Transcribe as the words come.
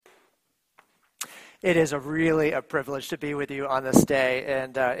It is really a privilege to be with you on this day,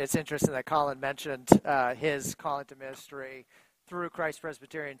 and it's interesting that Colin mentioned his calling to ministry through Christ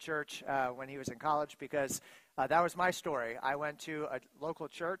Presbyterian Church when he was in college, because that was my story. I went to a local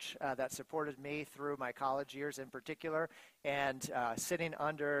church that supported me through my college years in particular, and sitting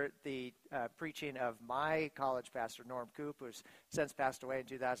under the preaching of my college pastor, Norm Coop, who's since passed away in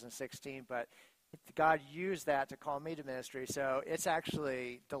 2016, but God used that to call me to ministry, so it's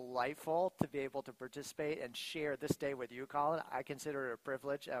actually delightful to be able to participate and share this day with you, Colin. I consider it a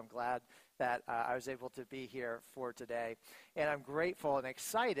privilege. I'm glad that I was able to be here for today, and I'm grateful and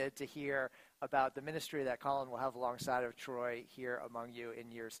excited to hear about the ministry that Colin will have alongside of Troy here among you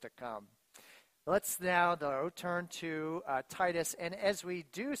in years to come. Let's now, though, turn to Titus, and as we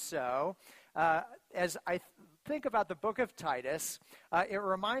do so, as I think about the book of Titus, it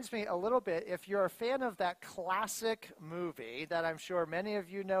reminds me a little bit, if you're a fan of that classic movie that I'm sure many of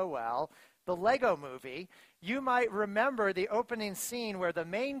you know well, the Lego movie, you might remember the opening scene where the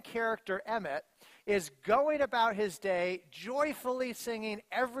main character, Emmett, is going about his day joyfully singing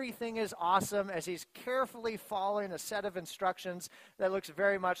 "Everything is Awesome" as he's carefully following a set of instructions that looks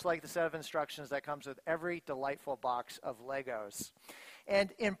very much like the set of instructions that comes with every delightful box of Legos.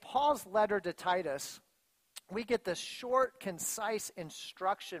 And in Paul's letter to Titus, we get this short, concise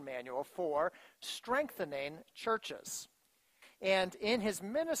instruction manual for strengthening churches. And in his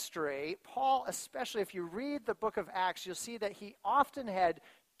ministry, Paul, especially if you read the book of Acts, you'll see that he often had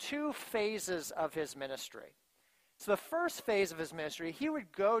two phases of his ministry. So the first phase of his ministry, he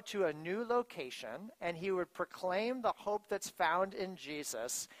would go to a new location and he would proclaim the hope that's found in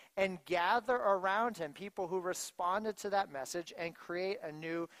Jesus and gather around him people who responded to that message and create a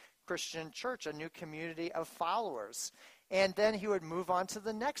new Christian church, a new community of followers. And then he would move on to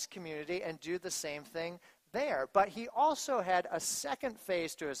the next community and do the same thing there. But he also had a second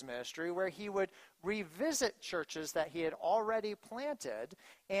phase to his ministry where he would revisit churches that he had already planted.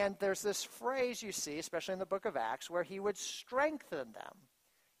 And there's this phrase you see, especially in the book of Acts, where he would strengthen them.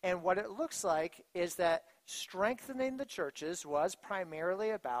 And what it looks like is that strengthening the churches was primarily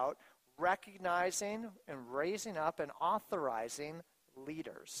about recognizing and raising up and authorizing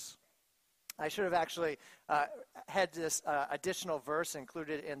leaders. I should have actually had this additional verse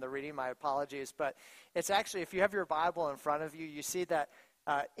included in the reading. My apologies. But it's actually, if you have your Bible in front of you, you see that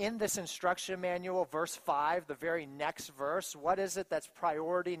in this instruction manual, verse 5, the very next verse, what is it that's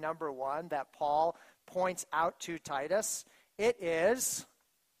priority number one that Paul points out to Titus? It is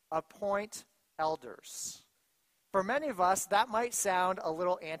appoint elders. For many of us, that might sound a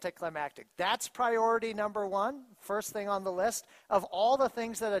little anticlimactic. That's priority number one, first thing on the list. Of all the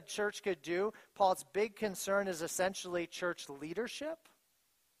things that a church could do, Paul's big concern is essentially church leadership.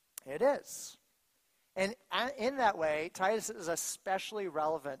 It is. And in that way, Titus is especially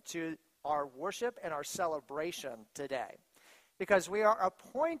relevant to our worship and our celebration today. Because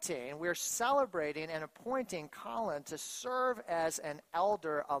we're celebrating and appointing Colin to serve as an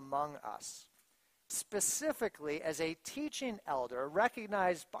elder among us. Specifically as a teaching elder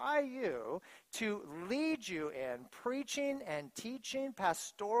recognized by you to lead you in preaching and teaching,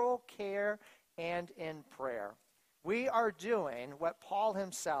 pastoral care, and in prayer. We are doing what Paul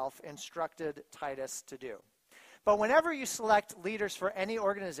himself instructed Titus to do. But whenever you select leaders for any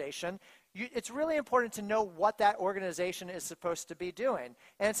organization, it's really important to know what that organization is supposed to be doing.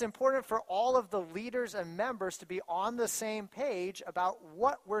 And it's important for all of the leaders and members to be on the same page about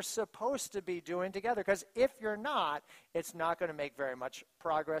what we're supposed to be doing together. Because if you're not, it's not going to make very much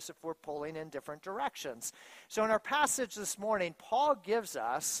progress if we're pulling in different directions. So in our passage this morning, Paul gives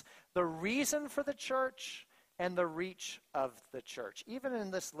us the reason for the church and the reach of the church, even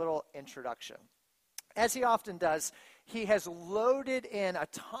in this little introduction. As he often does, he has loaded in a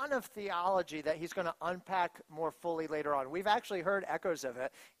ton of theology that he's going to unpack more fully later on. We've actually heard echoes of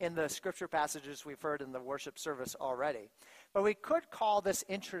it in the scripture passages we've heard in the worship service already. But we could call this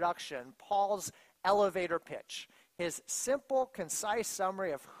introduction Paul's elevator pitch, his simple, concise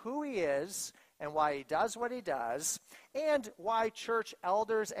summary of who he is and why he does what he does, and why church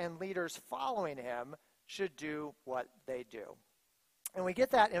elders and leaders following him should do what they do. And we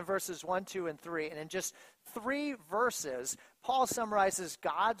get that in verses 1, 2, and 3. And in just 3 verses, Paul summarizes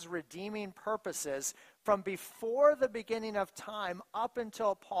God's redeeming purposes from before the beginning of time up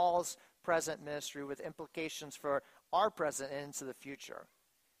until Paul's present ministry, with implications for our present and into the future.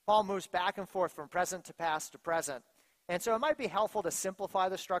 Paul moves back and forth from present to past to present. And so it might be helpful to simplify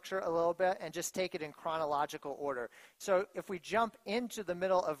the structure a little bit and just take it in chronological order. So if we jump into the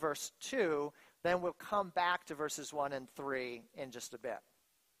middle of verse 2, then we'll come back to verses 1 and 3 in just a bit.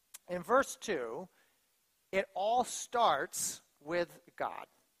 In verse 2, it all starts with God.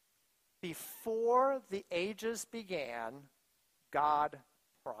 Before the ages began, God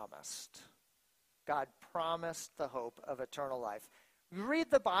promised. God promised the hope of eternal life. You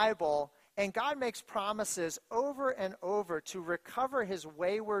read the Bible, and God makes promises over and over to recover his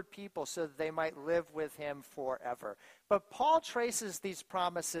wayward people so that they might live with him forever. But Paul traces these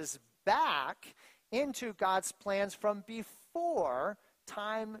promises back into God's plans from before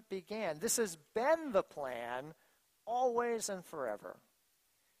time began. This has been the plan always and forever.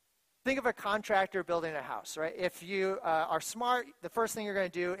 Think of a contractor building a house, right? If you are smart, the first thing you're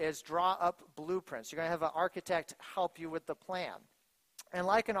going to do is draw up blueprints. You're going to have an architect help you with the plan. And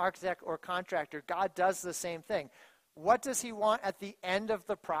like an architect or contractor, God does the same thing. What does he want at the end of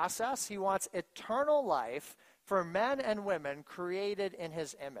the process? He wants eternal life for men and women created in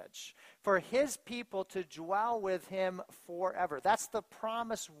his image, for his people to dwell with him forever. That's the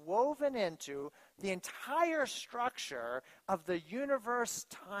promise woven into the entire structure of the universe,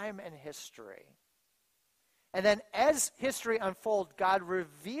 time, and history. And then as history unfolds, God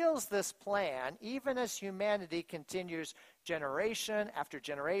reveals this plan, even as humanity continues generation after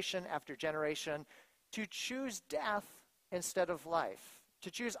generation after generation to choose death instead of life,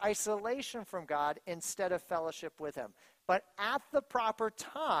 to choose isolation from God instead of fellowship with him. But at the proper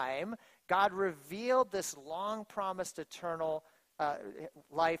time, God revealed this long-promised eternal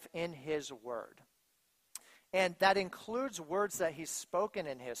life in his word. And that includes words that he's spoken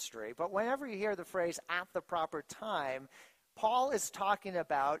in history. But whenever you hear the phrase at the proper time, Paul is talking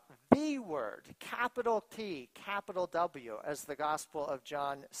about the word, capital T, capital W, as the Gospel of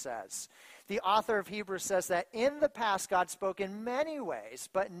John says. The author of Hebrews says that in the past God spoke in many ways,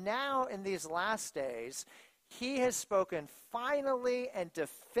 but now in these last days, he has spoken finally and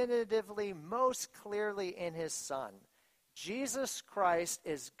definitively, most clearly in his Son. Jesus Christ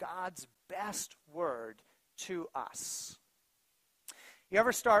is God's best word to us. You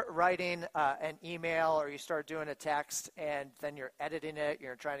ever start writing an email or you start doing a text and then you're editing it,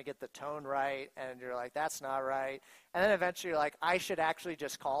 you're trying to get the tone right, and you're like, that's not right. And then eventually you're like, I should actually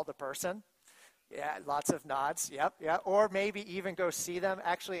just call the person. Yeah, lots of nods. Yep. Or maybe even go see them.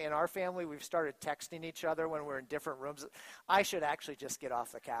 Actually, in our family, we've started texting each other when we're in different rooms. I should actually just get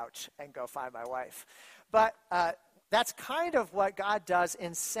off the couch and go find my wife. But that's kind of what God does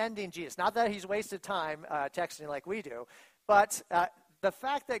in sending Jesus. Not that he's wasted time texting like we do, but the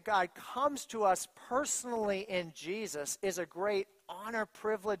fact that God comes to us personally in Jesus is a great honor,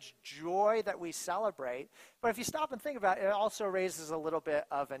 privilege, joy that we celebrate. But if you stop and think about it, it also raises a little bit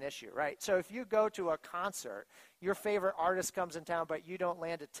of an issue, right? So if you go to a concert, your favorite artist comes in town, but you don't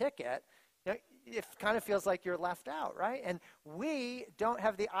land a ticket, you know, it kind of feels like you're left out, right? And we don't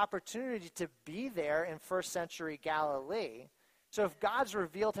have the opportunity to be there in first century Galilee. So if God's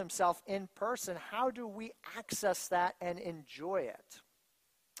revealed himself in person, how do we access that and enjoy it?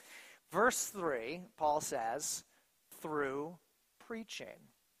 Verse 3, Paul says, through preaching.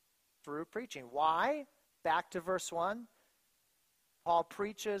 Through preaching. Why? Back to verse 1. Paul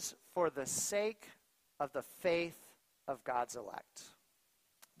preaches for the sake of the faith of God's elect.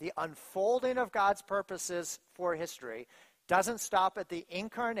 The unfolding of God's purposes for history doesn't stop at the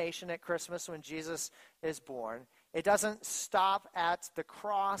incarnation at Christmas when Jesus is born. It doesn't stop at the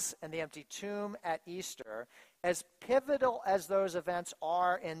cross and the empty tomb at Easter. As pivotal as those events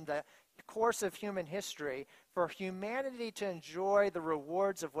are in the course of human history, for humanity to enjoy the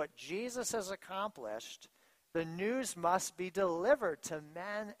rewards of what Jesus has accomplished, the news must be delivered to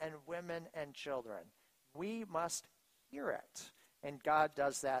men and women and children. We must hear it. And God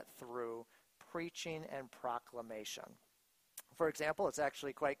does that through preaching and proclamation. For example, it's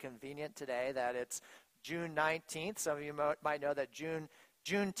actually quite convenient today that it's June 19th. Some of you might know that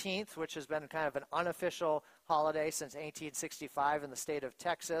Juneteenth, which has been kind of an unofficial holiday since 1865 in the state of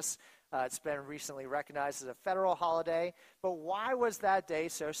Texas. It's been recently recognized as a federal holiday. But why was that day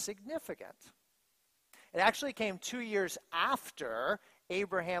so significant? It actually came 2 years after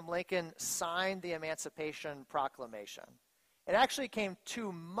Abraham Lincoln signed the Emancipation Proclamation. It actually came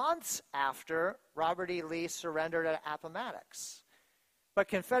 2 months after Robert E. Lee surrendered at Appomattox. But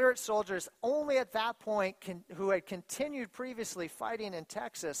Confederate soldiers only at that point, who had continued previously fighting in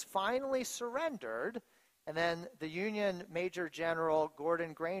Texas, finally surrendered. And then the Union Major General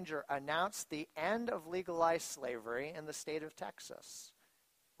Gordon Granger announced the end of legalized slavery in the state of Texas.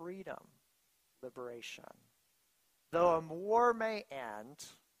 Freedom, liberation. Though a war may end,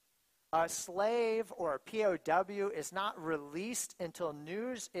 a slave or a POW is not released until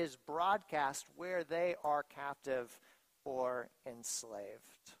news is broadcast where they are captive or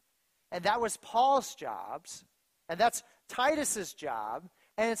enslaved. And that was Paul's job, and that's Titus's job,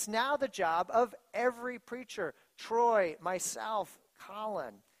 and it's now the job of every preacher, Troy, myself,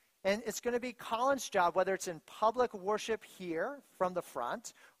 Colin. And it's going to be Colin's job, whether it's in public worship here from the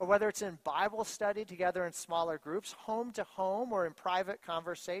front, or whether it's in Bible study together in smaller groups, home to home, or in private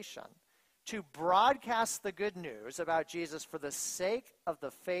conversation, to broadcast the good news about Jesus for the sake of the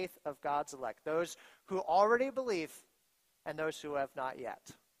faith of God's elect, those who already believe and those who have not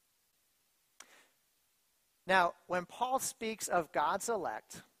yet. Now, when Paul speaks of God's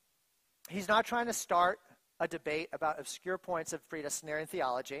elect, he's not trying to start a debate about obscure points of predestinarian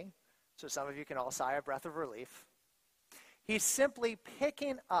theology, so some of you can all sigh a breath of relief. He's simply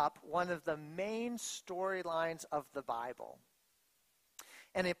picking up one of the main storylines of the Bible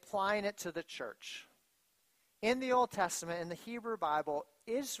and applying it to the church. In the Old Testament, in the Hebrew Bible,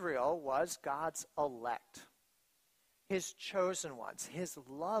 Israel was God's elect, his chosen ones, his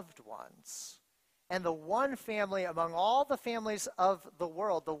loved ones. And the one family among all the families of the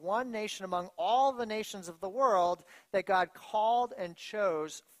world, the one nation among all the nations of the world that God called and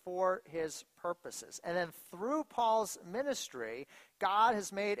chose for his purposes. And then through Paul's ministry, God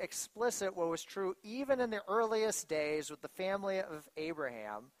has made explicit what was true even in the earliest days with the family of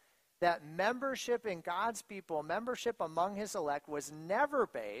Abraham, that membership in God's people, membership among his elect, was never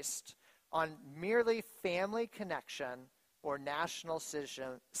based on merely family connection or national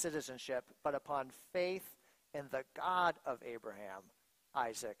citizenship, but upon faith in the God of Abraham,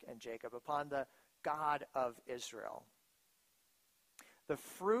 Isaac, and Jacob, upon the God of Israel. The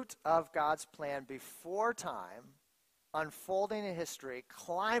fruit of God's plan before time, unfolding in history,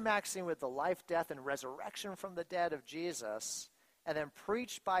 climaxing with the life, death, and resurrection from the dead of Jesus, and then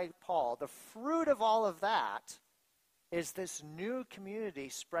preached by Paul, the fruit of all of that is this new community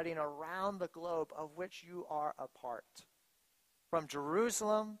spreading around the globe of which you are a part. From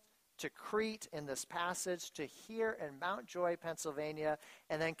Jerusalem to Crete in this passage, to here in Mount Joy, Pennsylvania,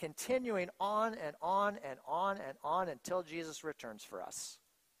 and then continuing on and on and on and on until Jesus returns for us.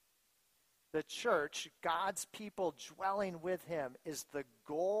 The church, God's people dwelling with him, is the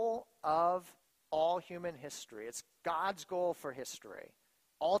goal of all human history. It's God's goal for history,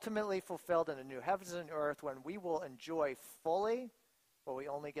 ultimately fulfilled in a new heavens and earth when we will enjoy fully what we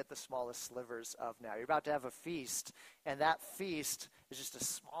only get the smallest slivers of now. You're about to have a feast, and that feast is just the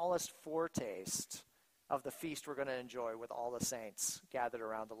smallest foretaste of the feast we're going to enjoy with all the saints gathered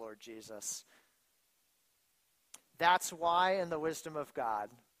around the Lord Jesus. That's why, in the wisdom of God,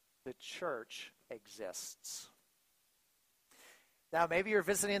 the church exists. Now, maybe you're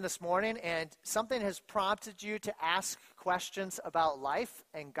visiting this morning and something has prompted you to ask questions about life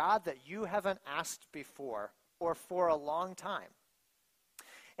and God that you haven't asked before or for a long time.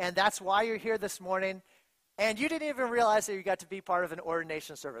 And that's why you're here this morning. And you didn't even realize that you got to be part of an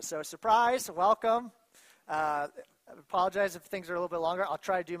ordination service. So surprise, welcome. I apologize if things are a little bit longer. I'll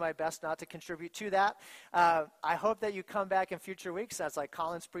try to do my best not to contribute to that. I hope that you come back in future weeks. That's like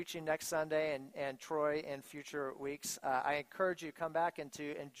Colin's preaching next Sunday and Troy in future weeks. I encourage you to come back and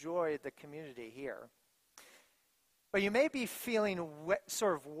to enjoy the community here. But you may be feeling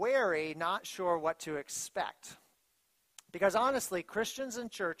sort of wary, not sure what to expect. Because honestly, Christians and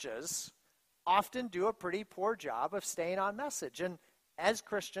churches often do a pretty poor job of staying on message. And as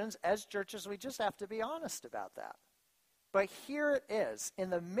Christians, as churches, we just have to be honest about that. But here it is, in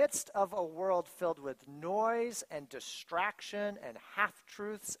the midst of a world filled with noise and distraction and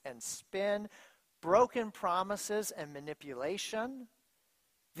half-truths and spin, broken promises and manipulation,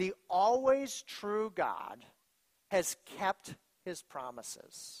 the always true God has kept his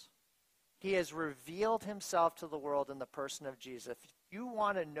promises. He has revealed himself to the world in the person of Jesus. If you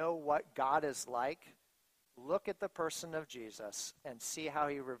want to know what God is like, look at the person of Jesus and see how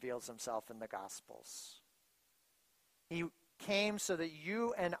he reveals himself in the Gospels. He came so that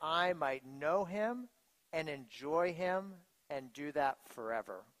you and I might know him and enjoy him and do that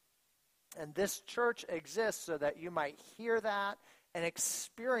forever. And this church exists so that you might hear that and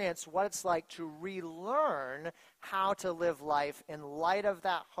experience what it's like to relearn how to live life in light of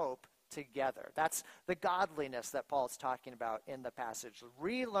that hope together. That's the godliness that Paul's talking about in the passage.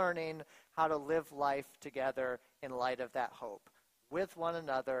 Relearning how to live life together in light of that hope with one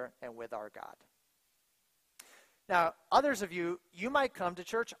another and with our God. Now, others of you might come to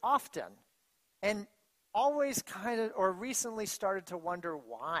church often and always kind of or recently started to wonder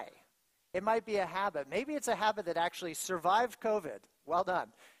why. It might be a habit. Maybe it's a habit that actually survived COVID. Well done.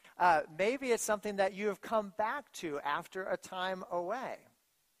 Maybe it's something that you have come back to after a time away.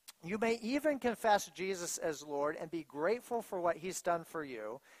 You may even confess Jesus as Lord and be grateful for what he's done for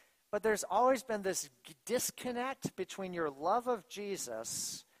you, but there's always been this disconnect between your love of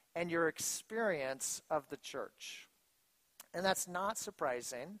Jesus and your experience of the church. And that's not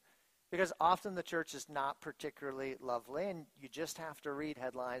surprising Because often the church is not particularly lovely, and you just have to read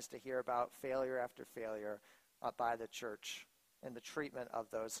headlines to hear about failure after failure by the church and the treatment of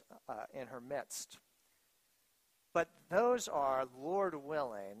those in her midst. But those are, Lord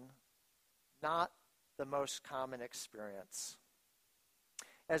willing, not the most common experience.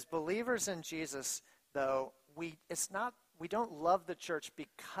 As believers in Jesus, though, we don't love the church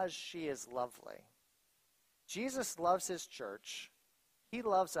because she is lovely. Jesus loves his church. He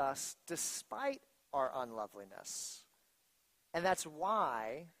loves us despite our unloveliness. And that's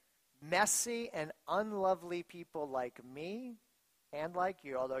why messy and unlovely people like me and like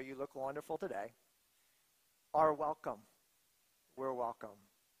you, although you look wonderful today, are welcome. We're welcome.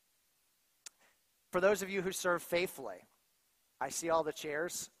 For those of you who serve faithfully, I see all the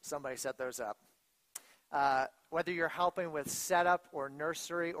chairs. Somebody set those up. Whether you're helping with setup or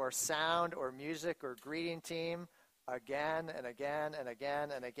nursery or sound or music or greeting team, again and again and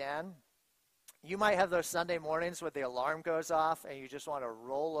again and again. You might have those Sunday mornings where the alarm goes off and you just want to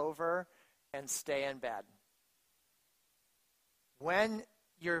roll over and stay in bed. When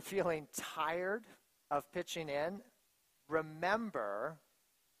you're feeling tired of pitching in, remember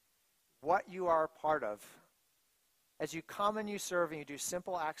what you are a part of. As you come and you serve and you do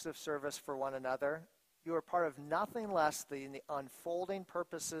simple acts of service for one another, you are part of nothing less than the unfolding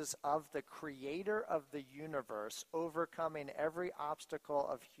purposes of the creator of the universe, overcoming every obstacle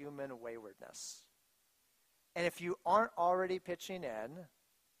of human waywardness. And if you aren't already pitching in,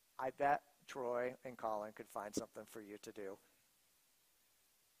 I bet Troy and Colin could find something for you to do.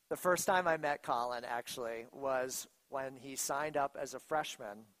 The first time I met Colin, actually, was when he signed up as a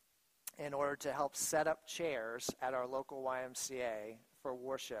freshman in order to help set up chairs at our local YMCA for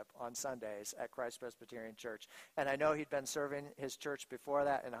worship on Sundays at Christ Presbyterian Church. And I know he'd been serving his church before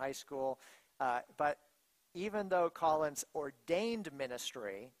that in high school. But even though Colin's ordained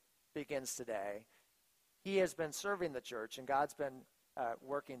ministry begins today, he has been serving the church, and God's been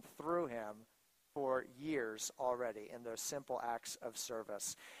working through him for years already in those simple acts of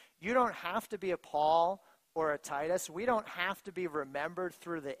service. You don't have to be a Paul or a Titus. We don't have to be remembered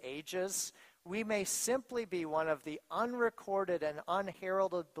through the ages. We may simply be one of the unrecorded and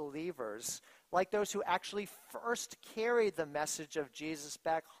unheralded believers, like those who actually first carried the message of Jesus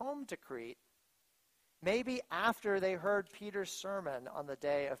back home to Crete, maybe after they heard Peter's sermon on the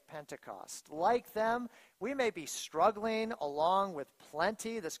day of Pentecost. Like them, we may be struggling along with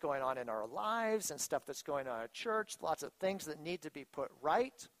plenty that's going on in our lives and stuff that's going on at church, lots of things that need to be put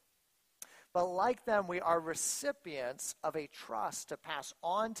right. But like them, we are recipients of a trust to pass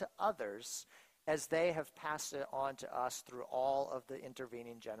on to others as they have passed it on to us through all of the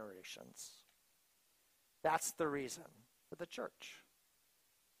intervening generations. That's the reason for the church.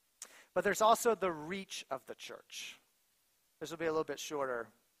 But there's also the reach of the church. This will be a little bit shorter,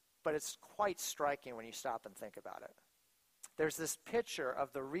 but it's quite striking when you stop and think about it. There's this picture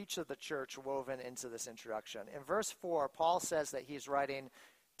of the reach of the church woven into this introduction. In verse 4, Paul says that he's writing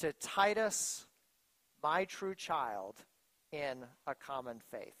to Titus, my true child, in a common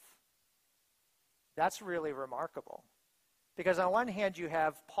faith. That's really remarkable. Because on one hand, you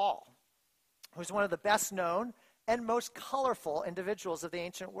have Paul, who's one of the best known and most colorful individuals of the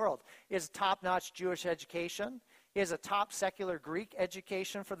ancient world. He has top-notch Jewish education. He has a top secular Greek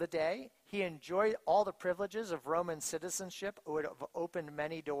education for the day. He enjoyed all the privileges of Roman citizenship, would have opened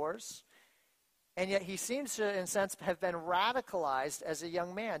many doors. And yet he seems to, in a sense, have been radicalized as a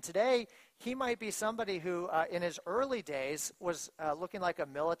young man. Today, he might be somebody who, in his early days, was looking like a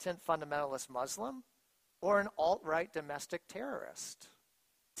militant fundamentalist Muslim or an alt-right domestic terrorist.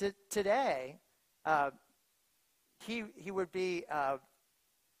 Today, he would be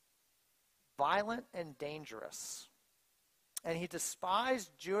violent and dangerous. And he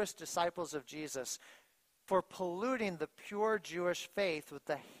despised Jewish disciples of Jesus for polluting the pure Jewish faith with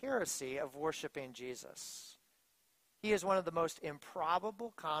the heresy of worshiping Jesus. He is one of the most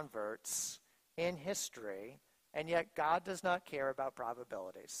improbable converts in history, and yet God does not care about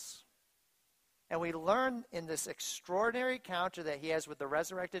probabilities. And we learn in this extraordinary encounter that he has with the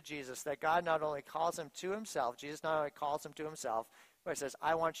resurrected Jesus that God not only calls him to himself, Jesus not only calls him to himself, but he says,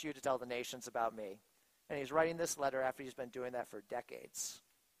 I want you to tell the nations about me. And he's writing this letter after he's been doing that for decades,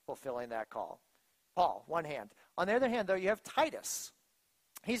 fulfilling that call. Paul, one hand. On the other hand, though, you have Titus.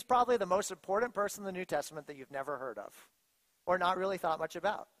 He's probably the most important person in the New Testament that you've never heard of or not really thought much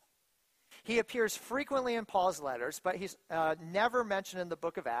about. He appears frequently in Paul's letters, but he's never mentioned in the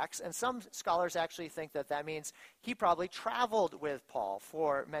book of Acts, and some scholars actually think that that means he probably traveled with Paul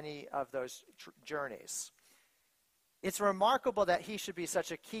for many of those journeys. It's remarkable that he should be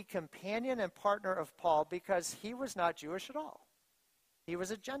such a key companion and partner of Paul because he was not Jewish at all. He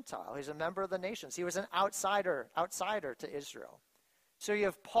was a Gentile. He's a member of the nations. He was an outsider to Israel. So you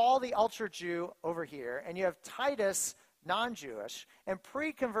have Paul, the ultra-Jew, over here, and you have Titus, non-Jewish. And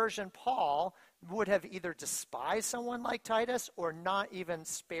pre-conversion Paul would have either despised someone like Titus or not even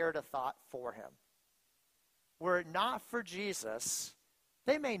spared a thought for him. Were it not for Jesus,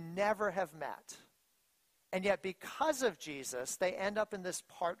 they may never have met. And yet because of Jesus, they end up in this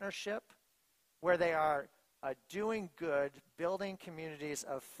partnership where they are doing good, building communities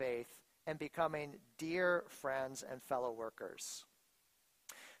of faith, and becoming dear friends and fellow workers.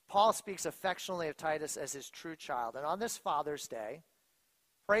 Paul speaks affectionately of Titus as his true child. And on this Father's Day,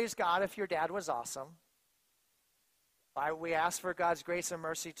 praise God if your dad was awesome. We ask for God's grace and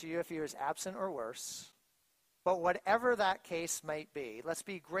mercy to you if he was absent or worse. But whatever that case might be, let's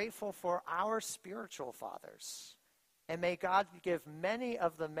be grateful for our spiritual fathers. And may God give many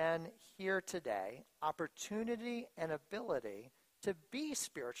of the men here today opportunity and ability to be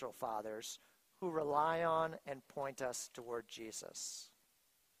spiritual fathers who rely on and point us toward Jesus.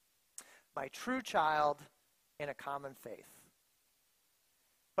 My true child in a common faith.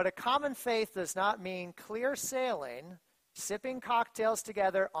 But a common faith does not mean clear sailing, sipping cocktails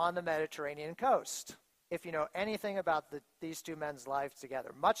together on the Mediterranean coast. If you know anything about these two men's lives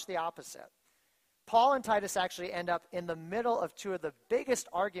together, much the opposite. Paul and Titus actually end up in the middle of two of the biggest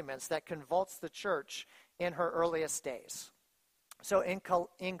arguments that convulsed the church in her earliest days. So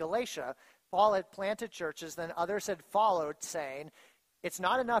in Galatia, Paul had planted churches, then others had followed, saying, it's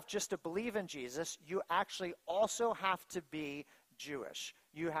not enough just to believe in Jesus. You actually also have to be Jewish.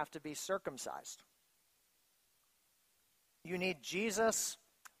 You have to be circumcised. You need Jesus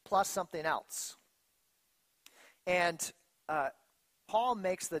plus something else. And Paul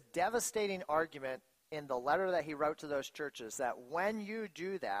makes the devastating argument in the letter that he wrote to those churches that when you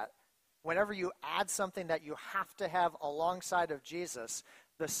do that, whenever you add something that you have to have alongside of Jesus,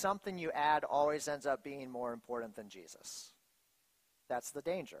 the something you add always ends up being more important than Jesus. That's the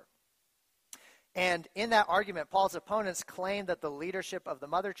danger. And in that argument, Paul's opponents claimed that the leadership of the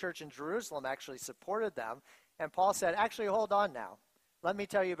mother church in Jerusalem actually supported them. And Paul said, actually, hold on now. Let me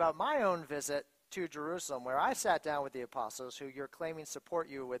tell you about my own visit to Jerusalem, where I sat down with the apostles who you're claiming support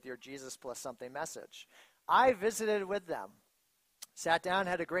you with your Jesus plus something message. I visited with them, sat down,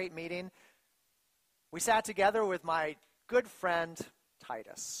 had a great meeting. We sat together with my good friend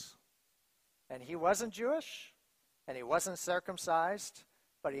Titus. And he wasn't Jewish, and he wasn't circumcised,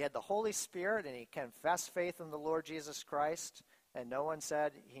 but he had the Holy Spirit, and he confessed faith in the Lord Jesus Christ, and no one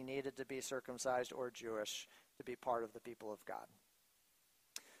said he needed to be circumcised or Jewish to be part of the people of God.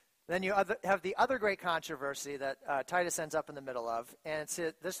 Then you have the other great controversy that Titus ends up in the middle of, and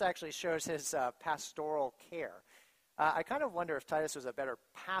this actually shows his pastoral care. I kind of wonder if Titus was a better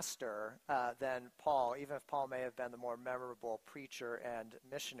pastor than Paul, even if Paul may have been the more memorable preacher and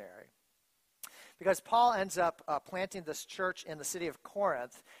missionary. Because Paul ends up planting this church in the city of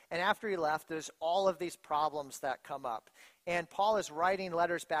Corinth, and after he left, there's all of these problems that come up. And Paul is writing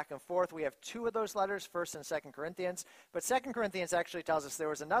letters back and forth. We have two of those letters, 1st and 2nd Corinthians. But 2nd Corinthians actually tells us there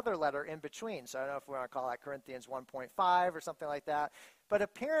was another letter in between. So I don't know if we want to call that Corinthians 1.5 or something like that. But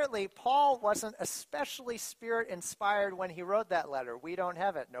apparently, Paul wasn't especially Spirit-inspired when he wrote that letter. We don't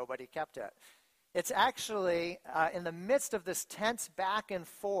have it. Nobody kept it. It's actually in the midst of this tense back and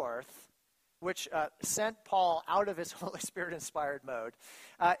forth, which sent Paul out of his Holy Spirit-inspired mode.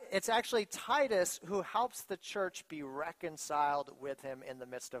 It's actually Titus who helps the church be reconciled with him in the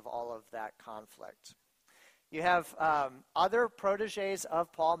midst of all of that conflict. You have other proteges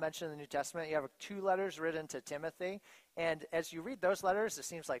of Paul mentioned in the New Testament. You have 2 letters written to Timothy. And as you read those letters, it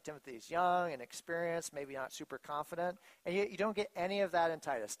seems like Timothy's young and experienced, maybe not super confident. And you don't get any of that in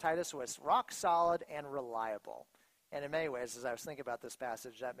Titus. Titus was rock solid and reliable. And in many ways, as I was thinking about this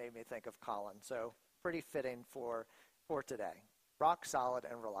passage, that made me think of Colin. So pretty fitting for today. Rock solid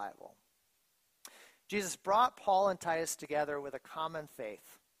and reliable. Jesus brought Paul and Titus together with a common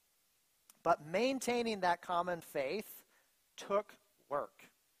faith. But maintaining that common faith took work.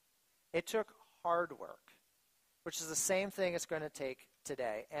 It took hard work, which is the same thing it's going to take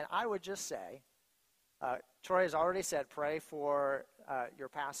today. And I would just say, Troy has already said, pray for your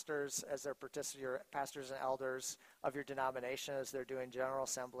pastors as they're your pastors and elders of your denomination as they're doing General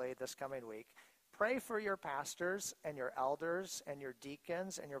Assembly this coming week. Pray for your pastors and your elders and your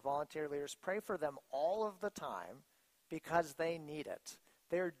deacons and your volunteer leaders. Pray for them all of the time because they need it.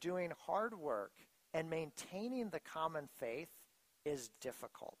 They're doing hard work, and maintaining the common faith is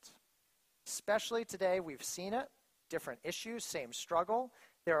difficult. Especially today, we've seen it. Different issues, same struggle.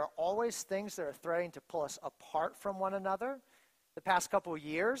 There are always things that are threatening to pull us apart from one another. The past couple of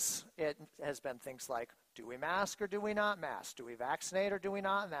years, it has been things like Do we mask or do we not mask? Do we vaccinate or do we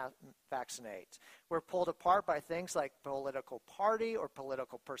not vaccinate? We're pulled apart by things like political party or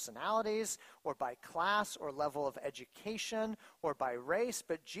political personalities, or by class or level of education, or by race.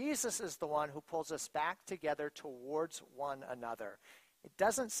 But Jesus is the one who pulls us back together towards one another. It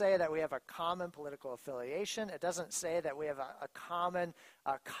doesn't say that we have a common political affiliation. It doesn't say that we have a common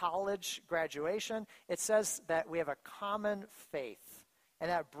college graduation. It says that we have a common faith. And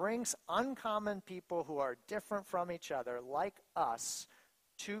that brings uncommon people who are different from each other, like us,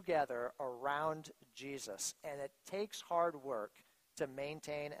 together around Jesus. And it takes hard work to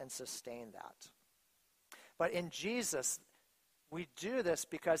maintain and sustain that. But in Jesus, we do this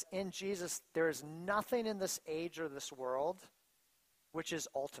because in Jesus, there is nothing in this age or this world which is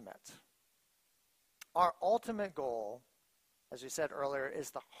ultimate. Our ultimate goal, as we said earlier,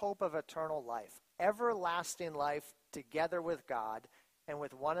 is the hope of eternal life, everlasting life together with God and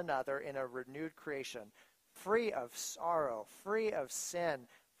with one another in a renewed creation, free of sorrow, free of sin,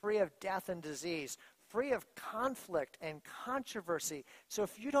 free of death and disease, free of conflict and controversy. So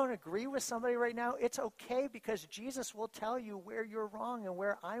if you don't agree with somebody right now, it's okay, because Jesus will tell you where you're wrong and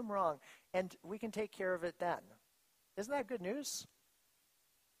where I'm wrong, and we can take care of it then. Isn't that good news?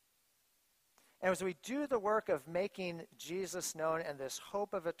 And as we do the work of making Jesus known and this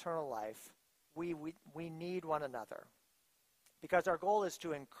hope of eternal life, we need one another. Because our goal is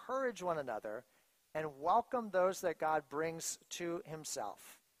to encourage one another and welcome those that God brings to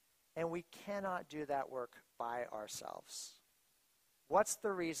himself. And we cannot do that work by ourselves. What's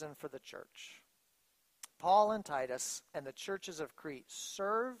the reason for the church? Paul and Titus and the churches of Crete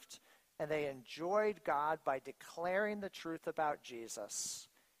served and they enjoyed God by declaring the truth about Jesus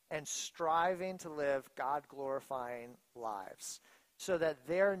and striving to live God-glorifying lives so that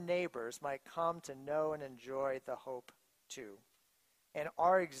their neighbors might come to know and enjoy the hope too. And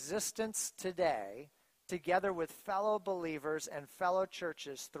our existence today, together with fellow believers and fellow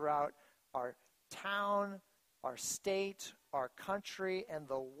churches throughout our town, our state, our country, and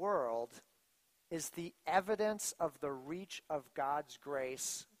the world, is the evidence of the reach of God's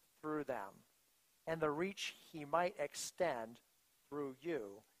grace through them and the reach he might extend through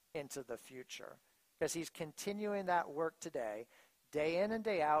you into the future. Because he's continuing that work today, day in and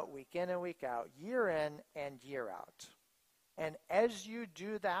day out, week in and week out, year in and year out. And as you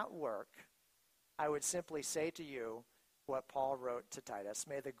do that work, I would simply say to you what Paul wrote to Titus.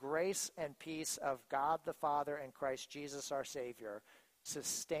 May the grace and peace of God the Father and Christ Jesus our Savior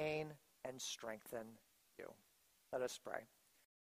sustain and strengthen you. Let us pray.